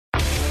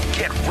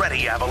Get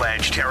ready,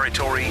 Avalanche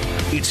territory.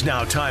 It's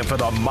now time for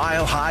the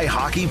Mile High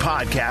Hockey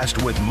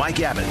Podcast with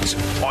Mike Evans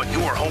on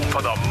your home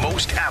for the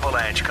most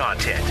Avalanche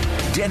content.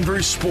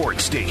 Denver's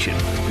sports station,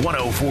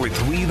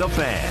 104.3 The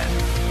Fan.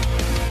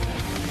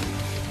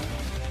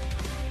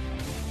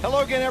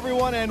 Hello again,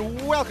 everyone,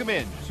 and welcome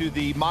in to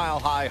the Mile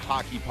High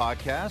Hockey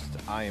Podcast.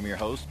 I am your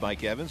host,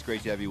 Mike Evans.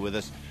 Great to have you with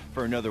us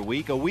for another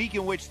week, a week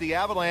in which the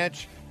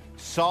Avalanche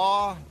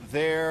saw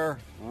their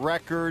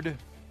record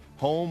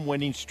home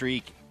winning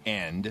streak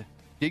end.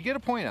 Did get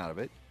a point out of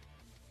it,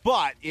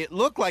 but it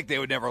looked like they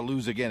would never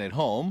lose again at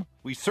home.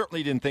 We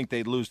certainly didn't think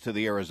they'd lose to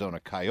the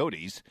Arizona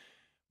Coyotes,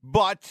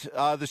 but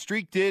the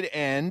streak did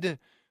end,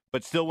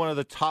 but still one of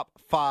the top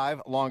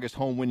 5 longest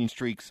home winning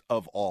streaks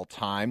of all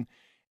time.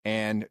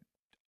 And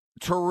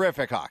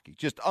terrific hockey,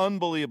 just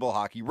unbelievable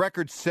hockey,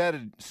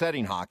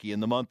 record-setting hockey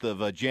in the month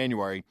of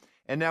January.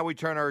 And now we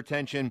turn our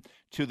attention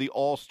to the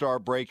All-Star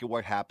break and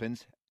what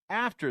happens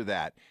after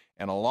that.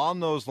 And along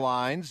those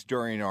lines,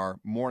 during our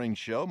morning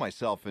show,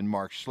 myself and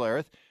Mark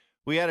Schlereth,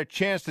 we had a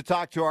chance to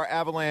talk to our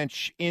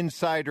Avalanche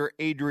insider,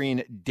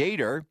 Adrian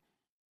Dater,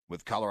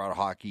 with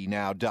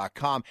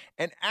ColoradoHockeyNow.com,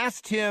 and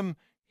asked him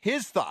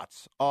his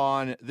thoughts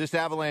on this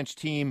Avalanche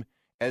team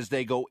as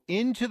they go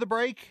into the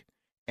break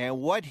and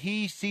what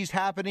he sees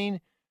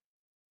happening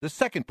the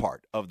second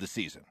part of the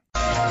season.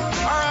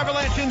 Our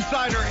Avalanche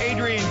insider,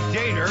 Adrian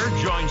Dater,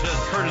 joins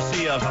us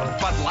courtesy of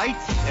Bud Light,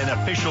 an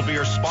official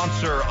beer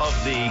sponsor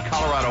of the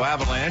Colorado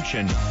Avalanche.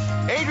 And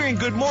Adrian,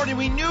 good morning.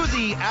 We knew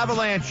the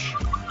Avalanche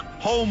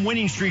home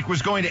winning streak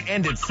was going to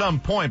end at some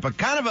point, but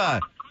kind of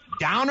a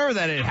downer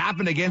that it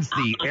happened against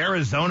the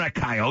Arizona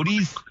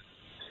Coyotes.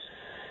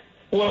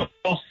 Well,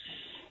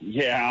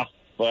 yeah,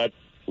 but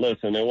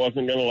listen, it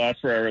wasn't going to last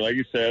forever. Like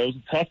you said, it was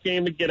a tough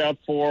game to get up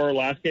for,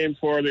 last game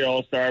for the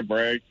All-Star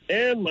break.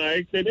 And,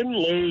 Mike, they didn't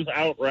lose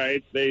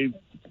outright. They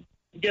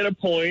get a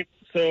point.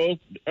 So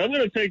I'm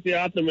going to take the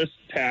optimist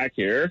tack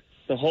here.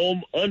 The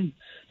home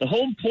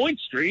point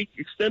streak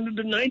extended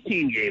to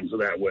 19 games of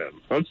that win.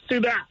 Let's do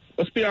that.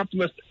 Let's be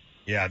optimistic.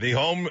 Yeah, the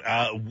home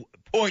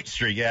point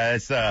streak. Yeah,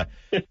 it's the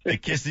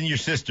kissing your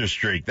sister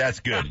streak. That's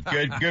good.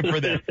 Good for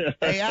them.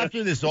 Hey,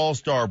 after this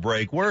All-Star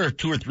break, what are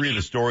 2 or 3 of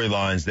the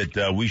storylines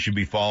that we should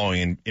be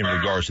following in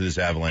regards to this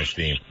Avalanche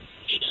team?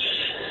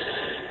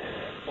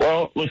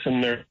 Well,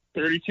 listen, they're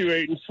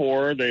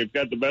 32-8-4. They've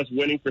got the best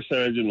winning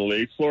percentage in the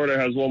league. Florida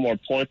has 1 more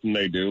point than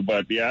they do,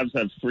 but the Avs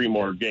have 3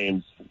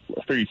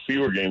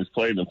 fewer games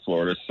played than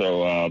Florida.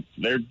 So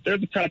they're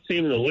the top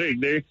team in the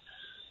league.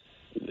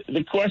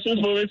 The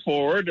questions moving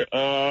forward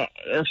are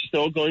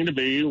still going to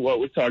be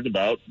what we've talked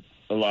about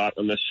a lot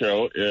on this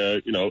show.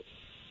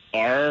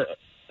 Are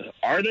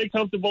they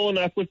comfortable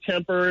enough with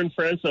Kemper and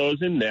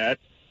Francouz in net?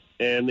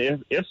 And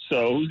if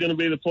so, who's going to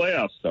be the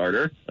playoff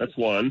starter? That's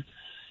one.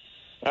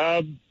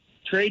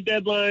 Trade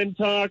deadline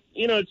talk,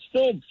 it's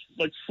still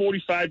like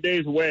 45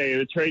 days away,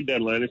 the trade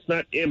deadline. It's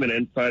not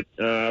imminent, but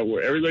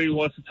everybody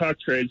wants to talk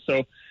trade.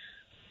 So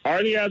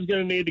are the Avs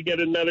going to need to get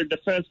another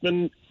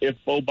defenseman if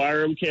Bo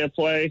Byram can't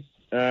play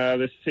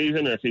this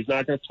season, or if he's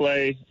not going to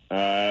play?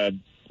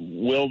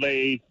 Will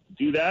they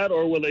do that,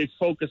 or will they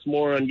focus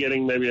more on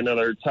getting maybe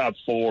another top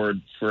forward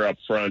for up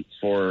front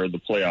for the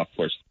playoff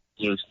push?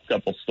 There's a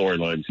couple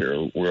storylines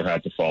here we'll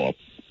have to follow.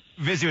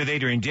 Visiting with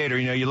Adrian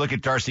Dater, you look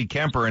at Darcy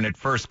Kemper, and at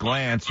first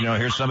glance,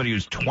 here's somebody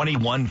who's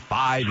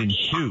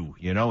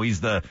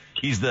 21-5-2.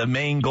 He's the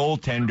main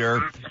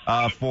goaltender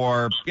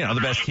for the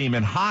best team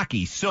in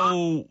hockey.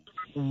 So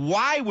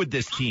why would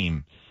this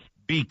team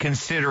be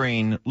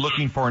considering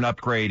looking for an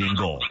upgrade in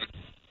goal?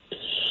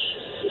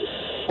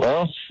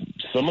 Well,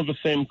 some of the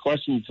same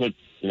questions that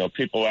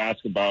people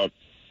ask about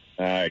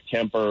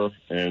Kemper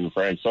and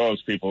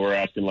Francouz, people were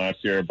asking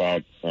last year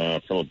about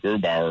Philip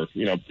Grubauer.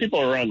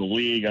 People around the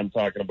league, I'm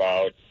talking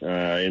about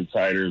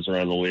insiders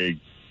around the league,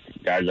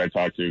 guys I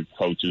talk to,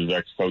 coaches,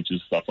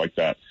 ex-coaches, stuff like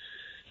that.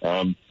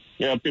 People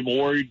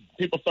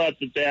thought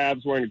that the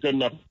Avs weren't a good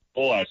enough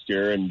goal last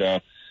year, and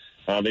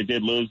they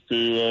did lose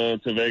to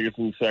Vegas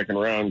in the second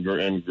round,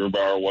 and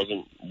Grubauer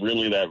wasn't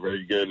really that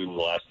very good in the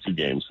last 2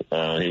 games.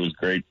 He was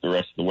great the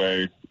rest of the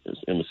way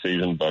in the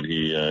season, but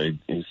he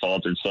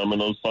faltered some in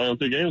those final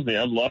 2 games. They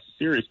have lost the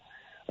series.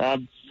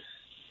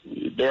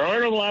 There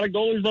aren't a lot of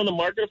goalies on the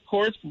market, of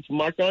course.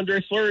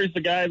 Marc-Andre Fleury is the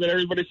guy that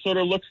everybody sort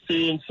of looks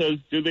to and says,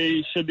 should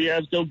the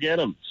Avs go get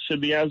him? Should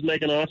the Avs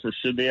make an offer?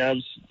 Should the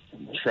Avs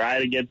try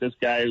to get this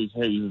guy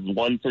who's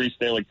won 3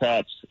 Stanley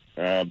Cups?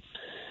 I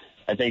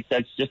think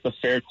that's just a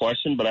fair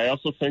question, but I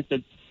also think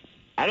that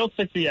I don't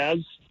think the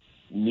Avs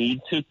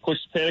need to push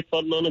the panic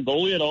button on a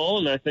goalie at all,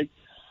 and I think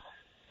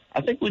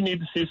we need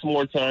to see some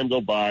more time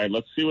go by.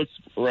 Let's see what's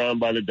around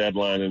by the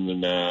deadline, and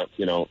then the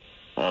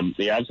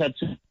Avs have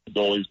 2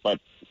 goalies, but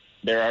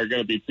there are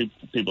going to be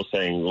people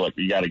saying, look,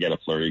 you got to get a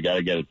Fleury. You got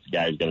to get a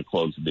guy who's going to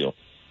close the deal.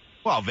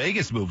 Well,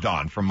 Vegas moved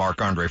on from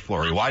Marc-Andre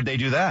Fleury. Why'd they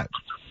do that?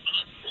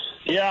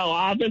 Yeah, well,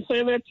 I've been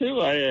saying that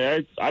too.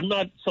 I'm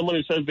not someone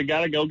who says they got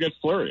to go get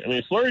Fleury. I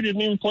mean, Fleury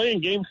didn't even play in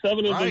Game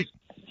 7 of the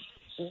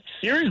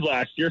series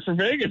last year for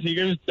Vegas. He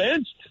was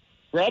benched.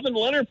 Robin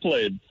Leonard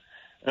played.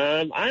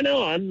 I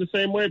know I'm the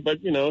same way, but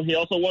he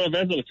also won a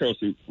Vezina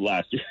Trophy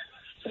last year,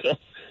 so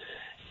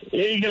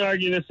you can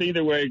argue this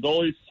either way.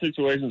 Goalie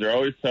situations are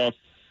always tough.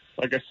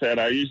 Like I said,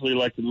 I usually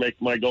like to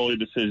make my goalie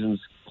decisions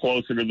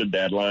closer to the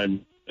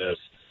deadline.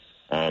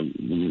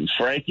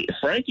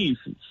 Frankie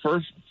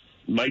first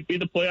might be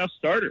the playoff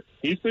starter.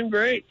 He's been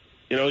great.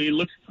 He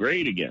looks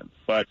great again,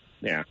 but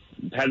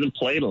hasn't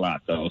played a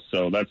lot though,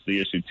 so that's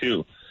the issue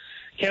too.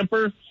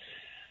 Kemper,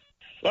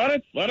 a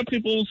lot of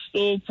people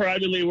still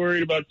privately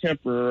worried about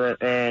Kemper.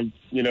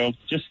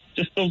 Just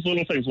those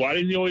little things. Why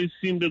does he always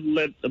seem to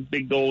let a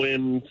big goal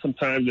in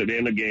sometimes at the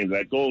end of games?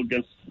 That goal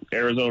against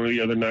Arizona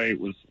the other night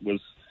was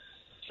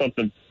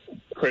something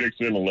critics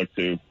are going to look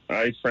to.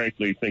 I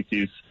frankly think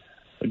he's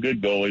a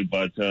good goalie,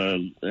 but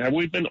have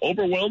we been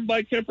overwhelmed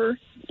by Kemper?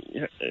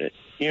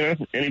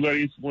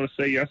 Anybody want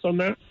to say yes on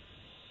that?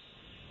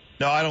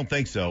 No, I don't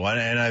think so,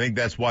 and I think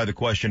that's why the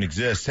question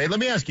exists. Hey, let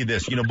me ask you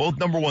this. Both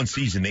number one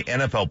seeds in the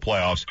NFL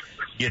playoffs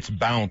get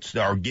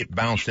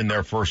bounced in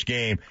their first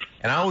game,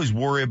 and I always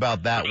worry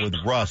about that with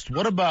rust.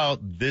 What about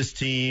this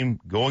team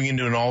going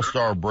into an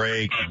all-star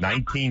break,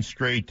 19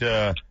 straight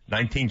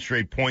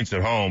points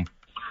at home,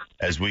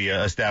 as we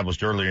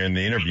established earlier in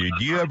the interview?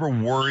 Do you ever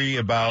worry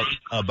about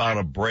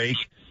a break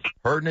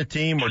hurting a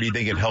team, or do you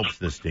think it helps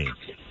this team?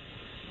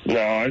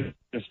 No,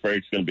 this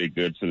break's going to be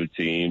good for the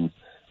team.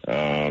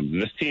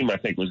 This team, I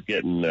think, was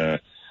getting a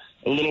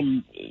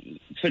little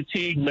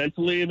fatigued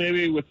mentally,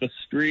 maybe with the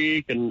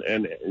streak and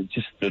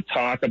just the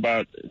talk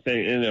about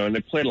things, and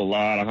they played a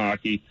lot of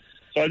hockey.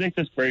 So I think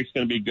this break's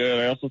going to be good.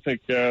 I also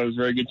think there's a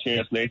very good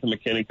chance Nathan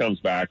McKinney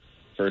comes back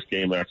first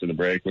game after the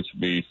break, which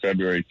will be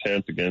February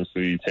 10th against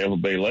the Tampa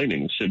Bay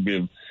Lightning. It should be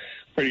a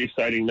pretty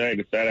exciting night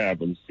if that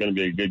happens. It's going to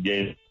be a good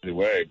game either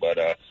way. But,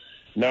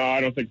 no,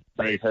 I don't think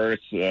the break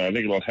hurts. I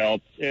think it'll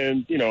help.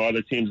 And,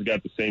 other teams have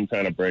got the same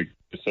kind of break,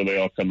 so they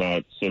all come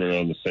out sort of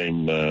on the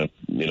same,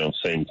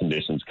 same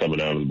conditions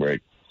coming out of the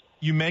break.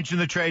 You mentioned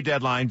the trade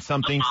deadline,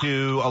 something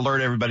to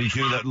alert everybody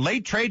to. The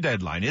late trade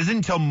deadline isn't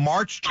until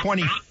March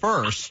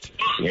 21st.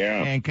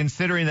 Yeah. And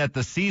considering that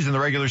the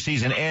regular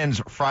season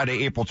ends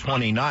Friday, April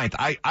 29th,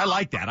 I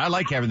like that. I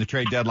like having the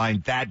trade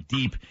deadline that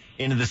deep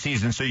into the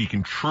season so you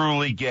can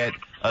truly get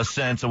a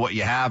sense of what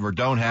you have or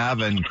don't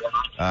have, and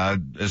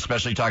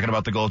especially talking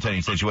about the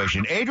goaltending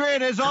situation.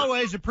 Adrian, as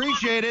always,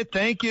 appreciate it.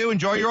 Thank you.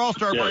 Enjoy your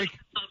All-Star break.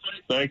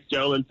 Thanks,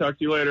 gentlemen. Talk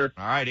to you later.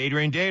 All right,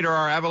 Adrian Dater,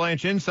 our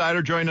Avalanche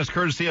insider, joining us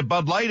courtesy of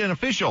Bud Light, an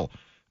official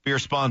beer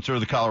sponsor of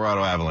the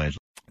Colorado Avalanche.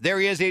 There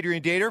he is,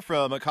 Adrian Dater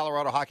from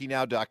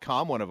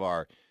ColoradoHockeyNow.com, one of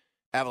our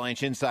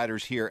Avalanche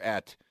insiders here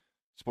at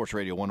Sports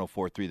Radio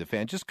 104.3 The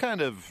Fan. Just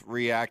kind of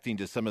reacting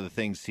to some of the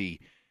things he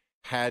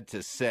had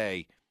to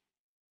say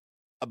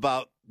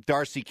about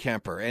Darcy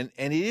Kuemper.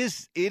 And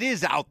it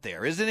is out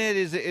there, isn't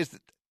it?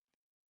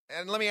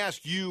 And let me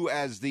ask you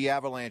as the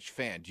Avalanche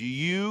fan, do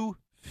you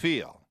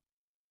feel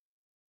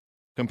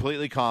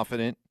completely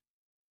confident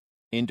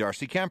in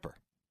Darcy Kuemper?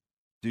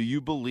 Do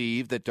you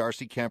believe that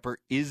Darcy Kuemper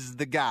is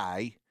the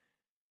guy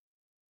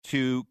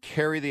to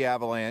carry the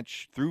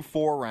Avalanche through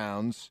 4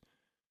 rounds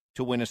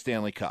to win a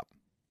Stanley Cup?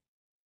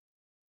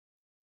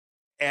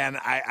 And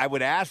I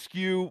would ask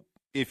you,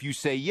 if you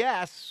say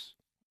yes,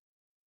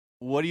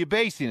 what are you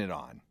basing it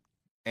on?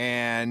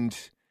 And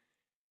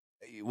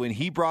when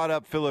he brought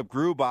up Philip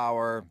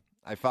Grubauer,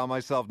 I found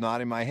myself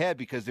nodding my head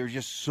because there's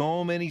just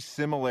so many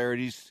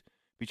similarities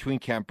between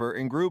Kuemper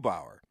and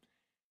Grubauer.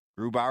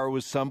 Grubauer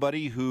was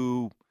somebody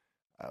who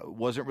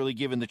wasn't really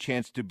given the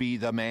chance to be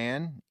the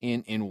man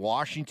in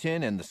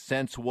Washington, and the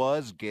sense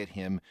was get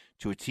him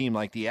to a team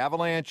like the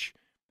Avalanche,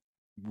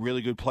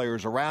 really good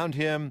players around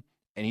him,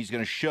 and he's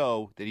going to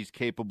show that he's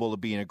capable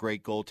of being a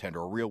great goaltender,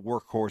 a real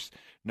workhorse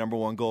number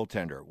one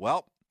goaltender.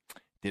 Well,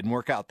 didn't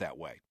work out that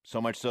way, so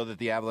much so that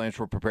the Avalanche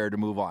were prepared to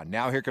move on.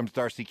 Now here comes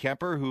Darcy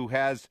Kuemper, who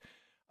has,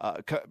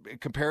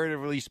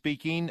 comparatively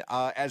speaking,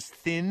 as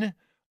thin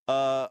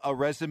a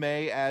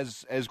resume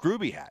as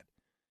Gruby had.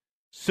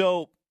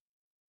 So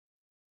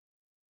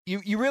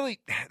you really,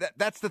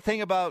 that's the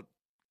thing about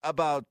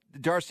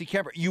Darcy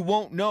Kuemper. You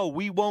won't know.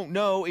 We won't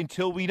know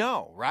until we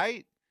know,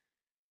 right?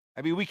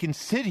 I mean, we can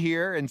sit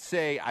here and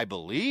say, I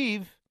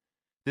believe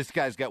this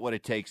guy's got what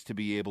it takes to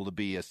be able to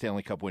be a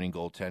Stanley Cup winning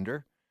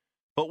goaltender,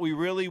 but we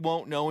really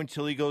won't know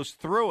until he goes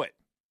through it.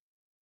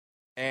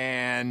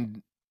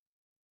 And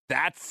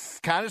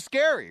that's kind of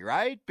scary,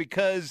 right?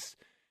 Because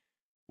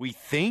we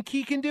think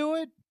he can do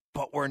it,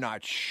 but we're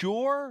not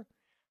sure.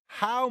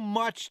 How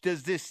much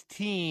does this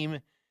team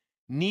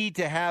need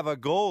to have a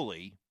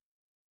goalie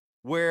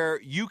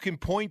where you can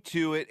point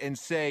to it and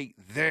say,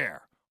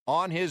 there,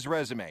 on his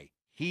resume,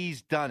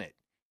 he's done it.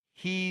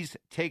 He's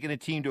taken a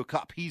team to a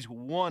cup. He's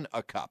won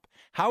a cup.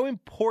 How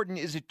important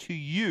is it to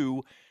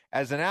you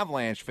as an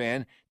Avalanche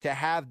fan to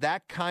have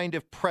that kind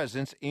of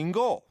presence in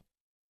goal?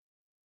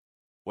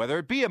 Whether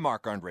it be a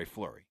Marc-Andre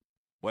Fleury,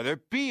 whether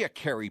it be a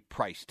Carey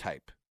Price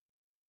type,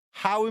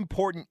 how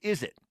important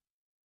is it?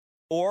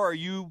 Or are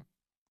you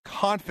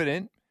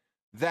confident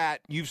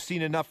that you've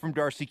seen enough from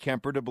Darcy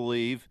Kuemper to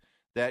believe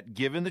that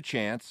given the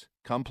chance,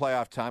 come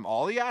playoff time,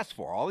 all he asks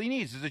for, all he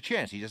needs is a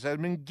chance. He just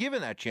hasn't been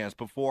given that chance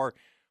before.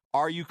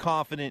 Are you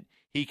confident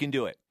he can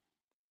do it?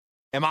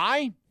 Am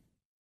I?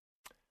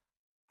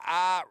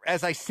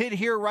 As I sit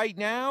here right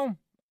now,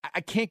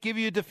 I can't give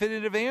you a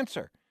definitive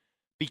answer.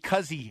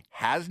 Because he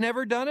has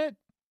never done it,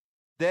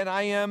 then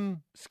I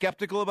am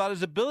skeptical about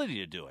his ability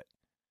to do it.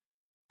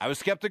 I was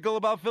skeptical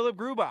about Philip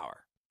Grubauer.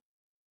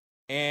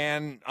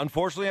 And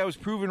unfortunately, I was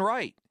proven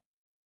right.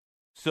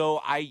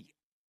 So I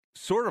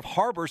sort of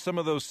harbor some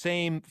of those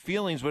same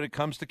feelings when it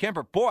comes to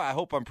Kuemper. Boy, I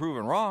hope I'm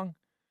proven wrong.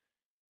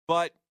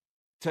 But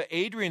to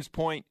Adrian's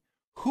point,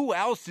 who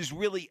else is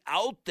really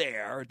out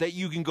there that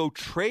you can go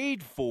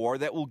trade for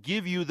that will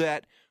give you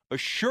that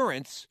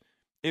assurance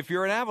if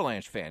you're an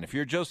Avalanche fan, if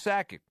you're Joe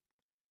Sakic?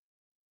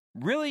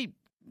 Really,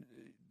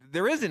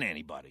 there isn't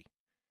anybody.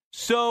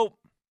 So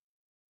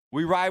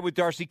we ride with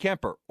Darcy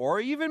Kuemper or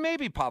even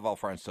maybe Pavel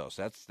Francouz.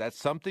 That's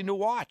something to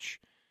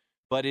watch.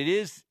 But it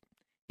is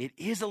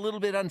a little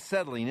bit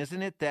unsettling,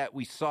 isn't it, that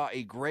we saw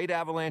a great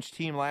Avalanche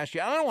team last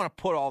year. I don't want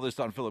to put all this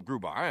on Philip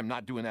Grubauer. I am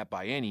not doing that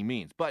by any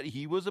means, but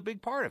he was a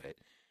big part of it.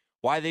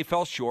 Why they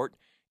fell short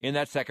in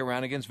that second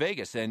round against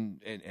Vegas.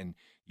 And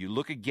you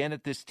look again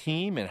at this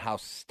team and how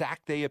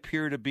stacked they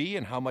appear to be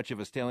and how much of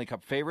a Stanley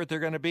Cup favorite they're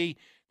going to be.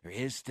 There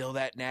is still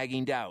that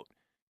nagging doubt.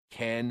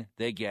 Can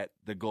they get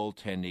the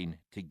goaltending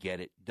to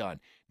get it done?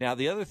 Now,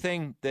 the other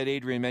thing that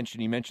Adrian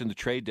mentioned, he mentioned the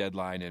trade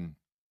deadline, and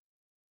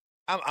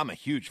I'm a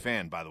huge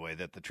fan, by the way,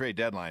 that the trade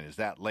deadline is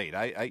that late.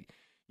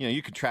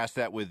 You contrast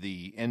that with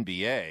the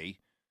NBA.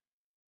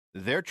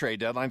 Their trade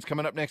deadline's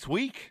coming up next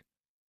week.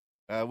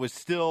 With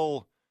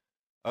still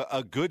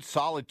a good,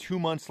 solid 2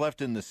 months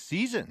left in the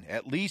season,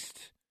 at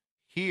least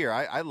here.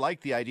 I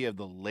like the idea of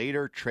the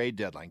later trade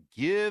deadline.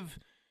 Give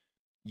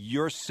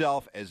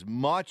yourself as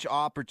much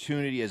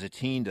opportunity as a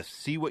team to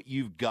see what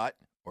you've got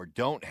or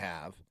don't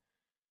have,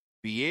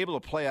 be able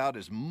to play out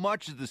as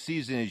much of the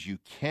season as you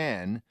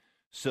can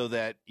so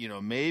that,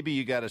 maybe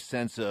you got a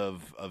sense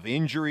of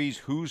injuries,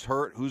 who's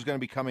hurt, who's going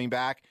to be coming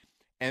back,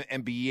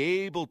 and be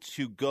able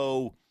to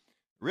go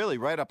really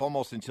right up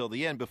almost until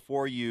the end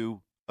before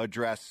you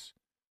address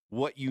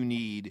what you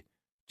need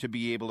to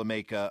be able to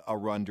make a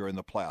run during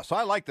the playoffs. So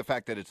I like the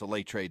fact that it's a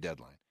late trade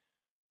deadline.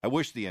 I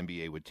wish the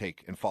NBA would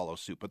take and follow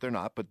suit, but they're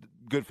not. But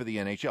good for the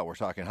NHL. We're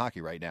talking hockey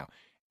right now.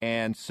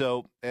 And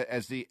so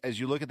as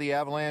you look at the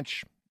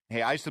Avalanche,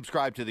 hey, I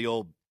subscribe to the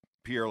old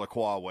Pierre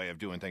Lacroix way of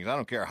doing things. I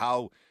don't care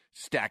how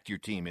stacked your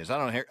team is.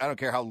 I don't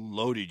care how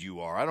loaded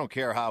you are. I don't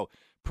care how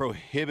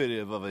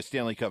prohibitive of a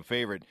Stanley Cup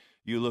favorite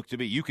you look to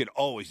be. You can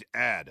always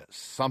add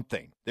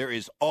something. There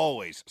is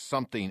always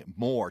something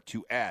more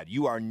to add.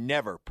 You are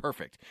never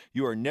perfect.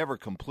 You are never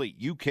complete.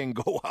 You can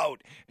go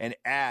out and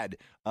add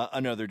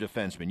another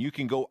defenseman. You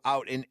can go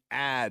out and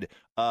add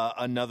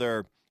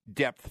another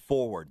depth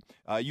forward.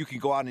 You can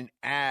go out and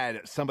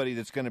add somebody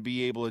that's going to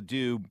be able to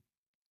do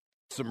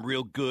some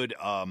real good,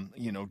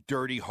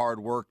 dirty hard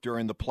work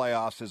during the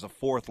playoffs as a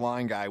fourth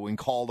line guy when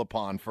called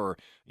upon for,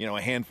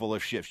 a handful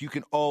of shifts. You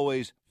can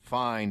always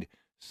find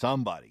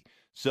somebody.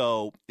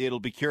 So it'll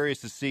be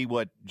curious to see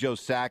what Joe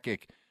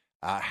Sakic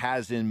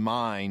has in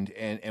mind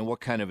and what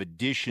kind of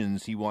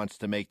additions he wants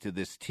to make to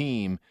this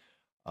team.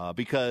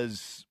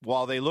 Because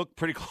while they look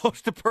pretty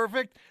close to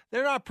perfect,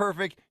 they're not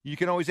perfect. You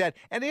can always add.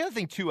 And the other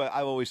thing, too,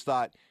 I've always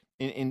thought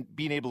in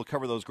being able to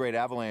cover those great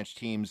Avalanche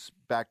teams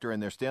back during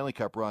their Stanley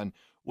Cup run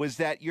was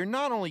that you're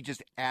not only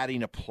just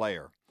adding a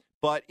player,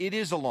 but it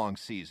is a long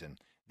season.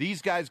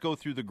 These guys go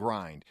through the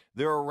grind.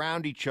 They're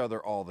around each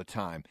other all the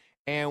time.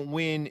 And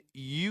when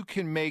you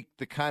can make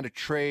the kind of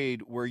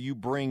trade where you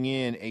bring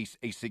in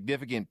a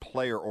significant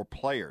player or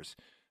players,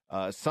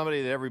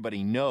 somebody that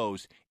everybody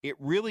knows, it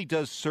really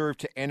does serve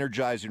to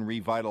energize and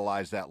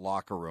revitalize that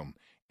locker room.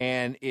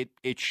 And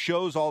it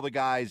shows all the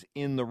guys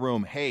in the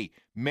room, hey,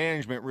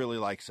 management really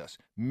likes us.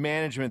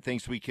 Management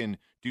thinks we can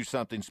do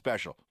something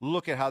special.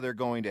 Look at how they're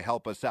going to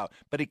help us out.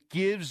 But it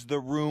gives the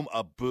room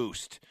a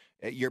boost.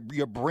 You're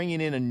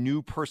bringing in a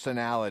new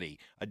personality,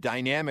 a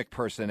dynamic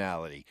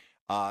personality.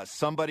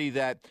 Somebody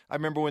that I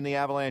remember when the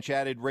Avalanche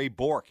added Ray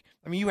Bourque.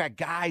 I mean, you had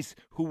guys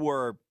who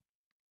were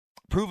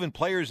proven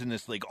players in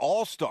this league,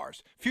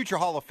 all-stars, future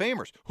Hall of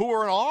Famers, who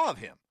were in awe of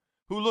him,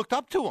 who looked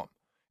up to him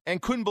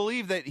and couldn't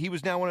believe that he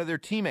was now one of their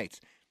teammates.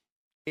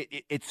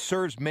 It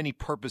serves many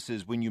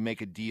purposes when you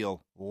make a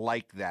deal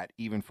like that,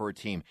 even for a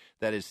team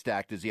that is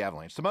stacked as the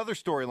Avalanche. Some other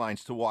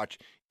storylines to watch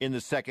in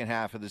the second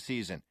half of the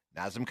season.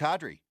 Nazem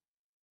Kadri.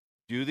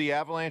 Do the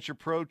Avalanche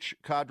approach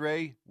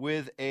Kadri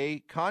with a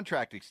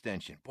contract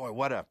extension? Boy,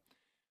 what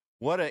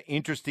a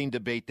interesting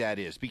debate that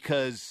is,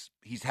 because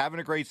he's having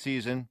a great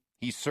season.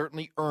 He's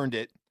certainly earned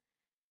it,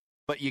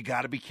 but you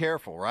got to be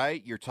careful,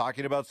 right? You're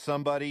talking about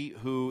somebody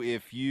who,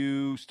 if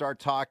you start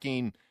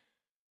talking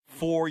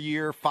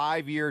 4-year,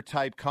 5-year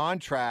type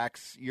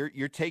contracts,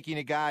 you're taking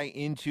a guy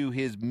into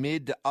his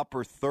mid to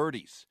upper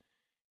 30s.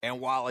 And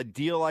while a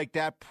deal like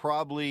that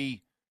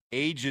probably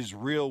ages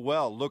real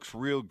well, looks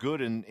real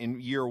good in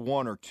year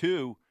 1 or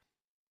 2,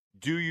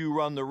 do you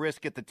run the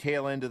risk at the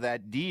tail end of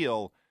that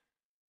deal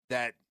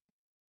that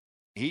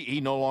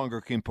he no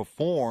longer can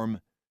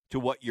perform to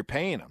what you're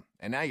paying him.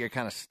 And now you're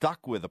kind of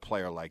stuck with a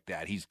player like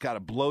that. He's got a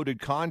bloated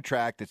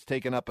contract that's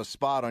taken up a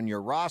spot on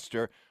your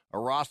roster, a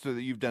roster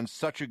that you've done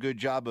such a good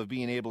job of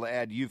being able to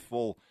add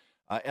youthful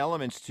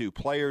elements to,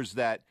 players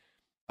that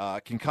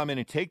can come in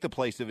and take the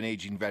place of an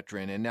aging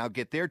veteran and now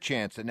get their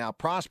chance and now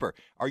prosper.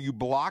 Are you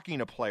blocking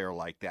a player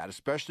like that,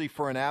 especially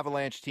for an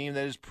Avalanche team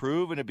that has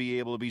proven to be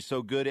able to be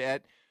so good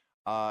at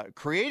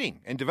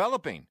creating and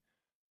developing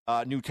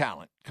new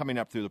talent coming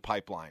up through the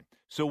pipeline?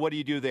 So what do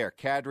you do there?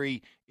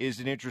 Kadri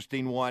is an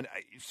interesting one.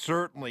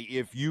 Certainly,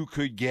 if you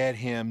could get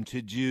him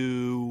to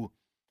do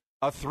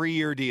a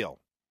 3-year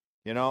deal,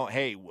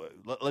 hey,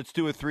 let's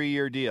do a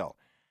 3-year deal.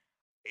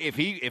 If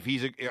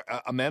he's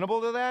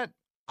amenable to that,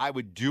 I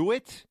would do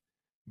it.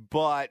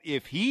 But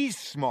if he's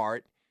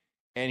smart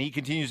and he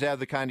continues to have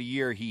the kind of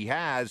year he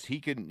has,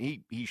 he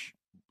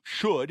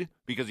should,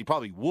 because he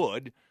probably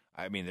would.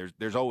 I mean,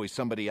 there's always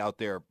somebody out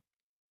there,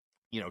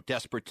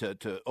 desperate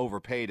to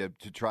overpay to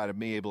try to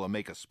be able to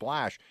make a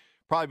splash,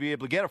 probably be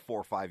able to get a 4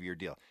 or 5 year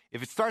deal.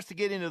 If it starts to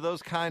get into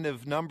those kind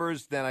of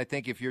numbers, then I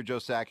think if you're Joe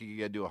Sakic, you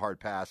got to do a hard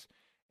pass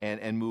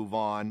and move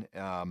on,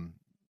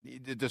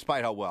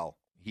 despite how well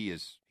he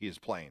is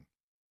playing.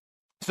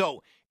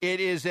 So it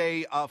is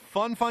a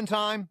fun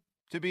time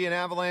to be an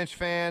Avalanche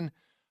fan.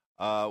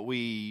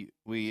 We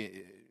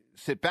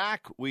sit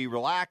back, we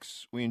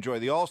relax, we enjoy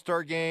the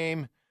All-Star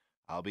game.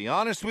 I'll be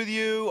honest with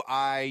you,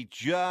 I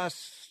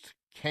just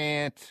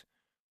can't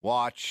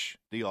watch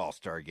the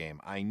All-Star game.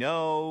 I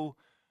know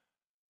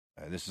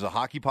this is a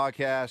hockey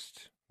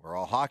podcast. We're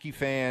all hockey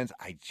fans.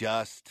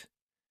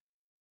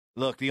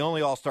 Look, the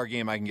only All-Star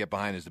game I can get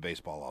behind is the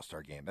baseball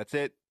All-Star game. That's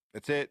it.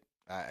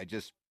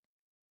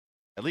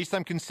 At least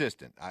I'm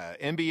consistent.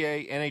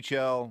 NBA,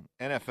 NHL,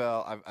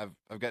 NFL,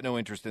 I've got no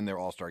interest in their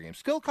All-Star games.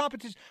 Skill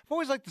competition. I've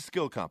always liked the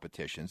skill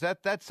competitions.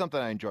 That's something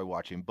I enjoy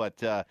watching. But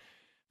the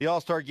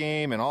All-Star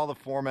game and all the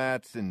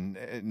formats, and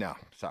no,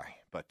 sorry.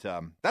 But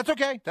that's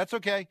okay. That's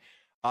okay.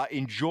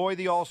 Enjoy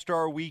the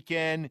All-Star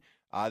weekend.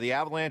 The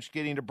Avalanche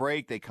getting a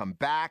break. They come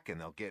back, and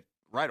they'll get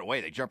right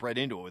away. They jump right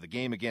into it with a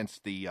game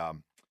against the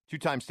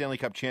two-time Stanley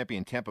Cup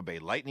champion Tampa Bay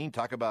Lightning.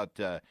 Talk about,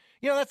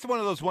 that's one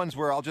of those ones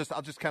where I'll just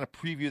kind of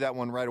preview that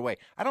one right away.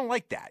 I don't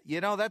like that.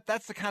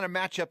 That's the kind of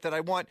matchup that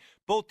I want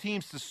both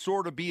teams to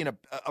sort of be in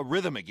a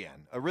rhythm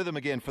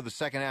again for the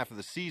second half of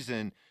the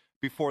season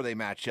before they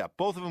match up.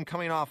 Both of them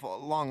coming off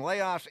long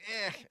layoffs.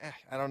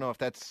 I don't know if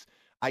that's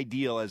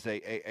ideal as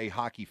a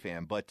hockey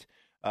fan, but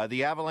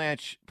the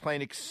Avalanche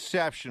playing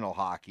exceptional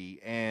hockey,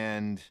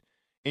 and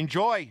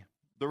enjoy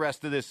the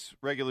rest of this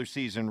regular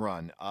season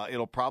run.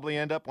 It'll probably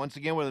end up once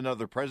again with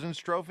another President's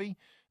Trophy.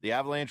 The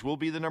Avalanche will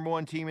be the number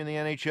one team in the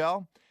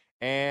NHL,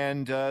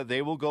 and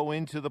they will go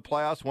into the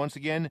playoffs once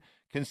again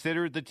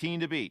considered the team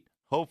to beat.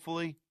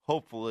 Hopefully,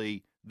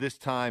 this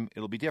time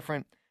it'll be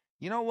different.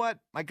 You know what?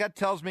 My gut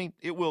tells me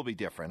it will be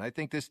different. I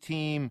think this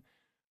team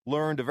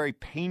learned a very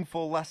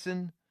painful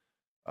lesson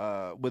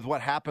with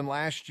what happened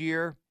last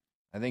year.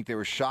 I think they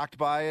were shocked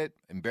by it,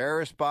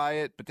 embarrassed by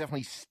it, but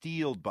definitely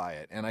steeled by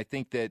it. And I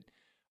think that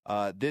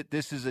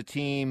this is a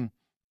team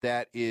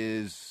that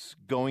is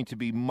going to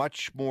be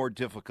much more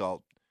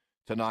difficult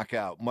to knock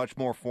out, much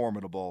more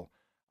formidable.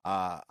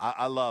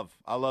 I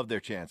love their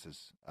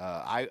chances.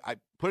 I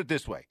put it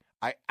this way.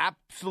 How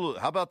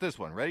about this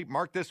one? Ready?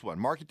 Mark this one.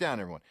 Mark it down,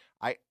 everyone.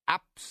 I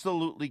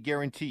absolutely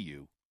guarantee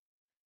you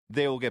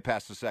they will get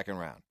past the second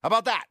round. How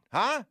about that?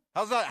 Huh?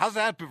 How's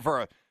that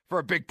for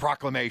a big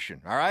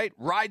proclamation? All right?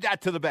 Ride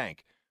that to the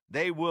bank.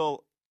 They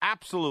will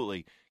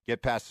absolutely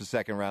get past the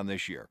second round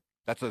this year.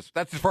 That's as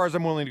far as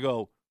I'm willing to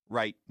go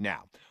right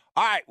now.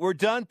 All right, we're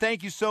done.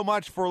 Thank you so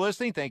much for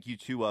listening. Thank you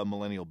to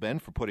Millennial Ben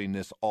for putting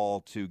this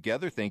all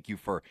together. Thank you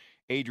for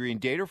Adrian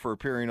Dater for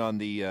appearing on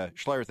the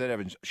Schleier with Ed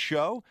Evans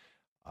show,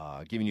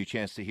 giving you a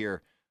chance to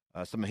hear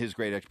some of his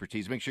great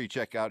expertise. Make sure you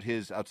check out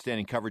his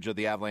outstanding coverage of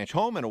the Avalanche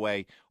home and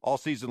away all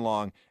season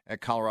long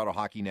at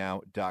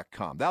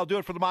ColoradoHockeyNow.com. That'll do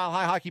it for the Mile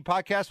High Hockey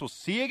Podcast. We'll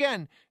see you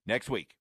again next week.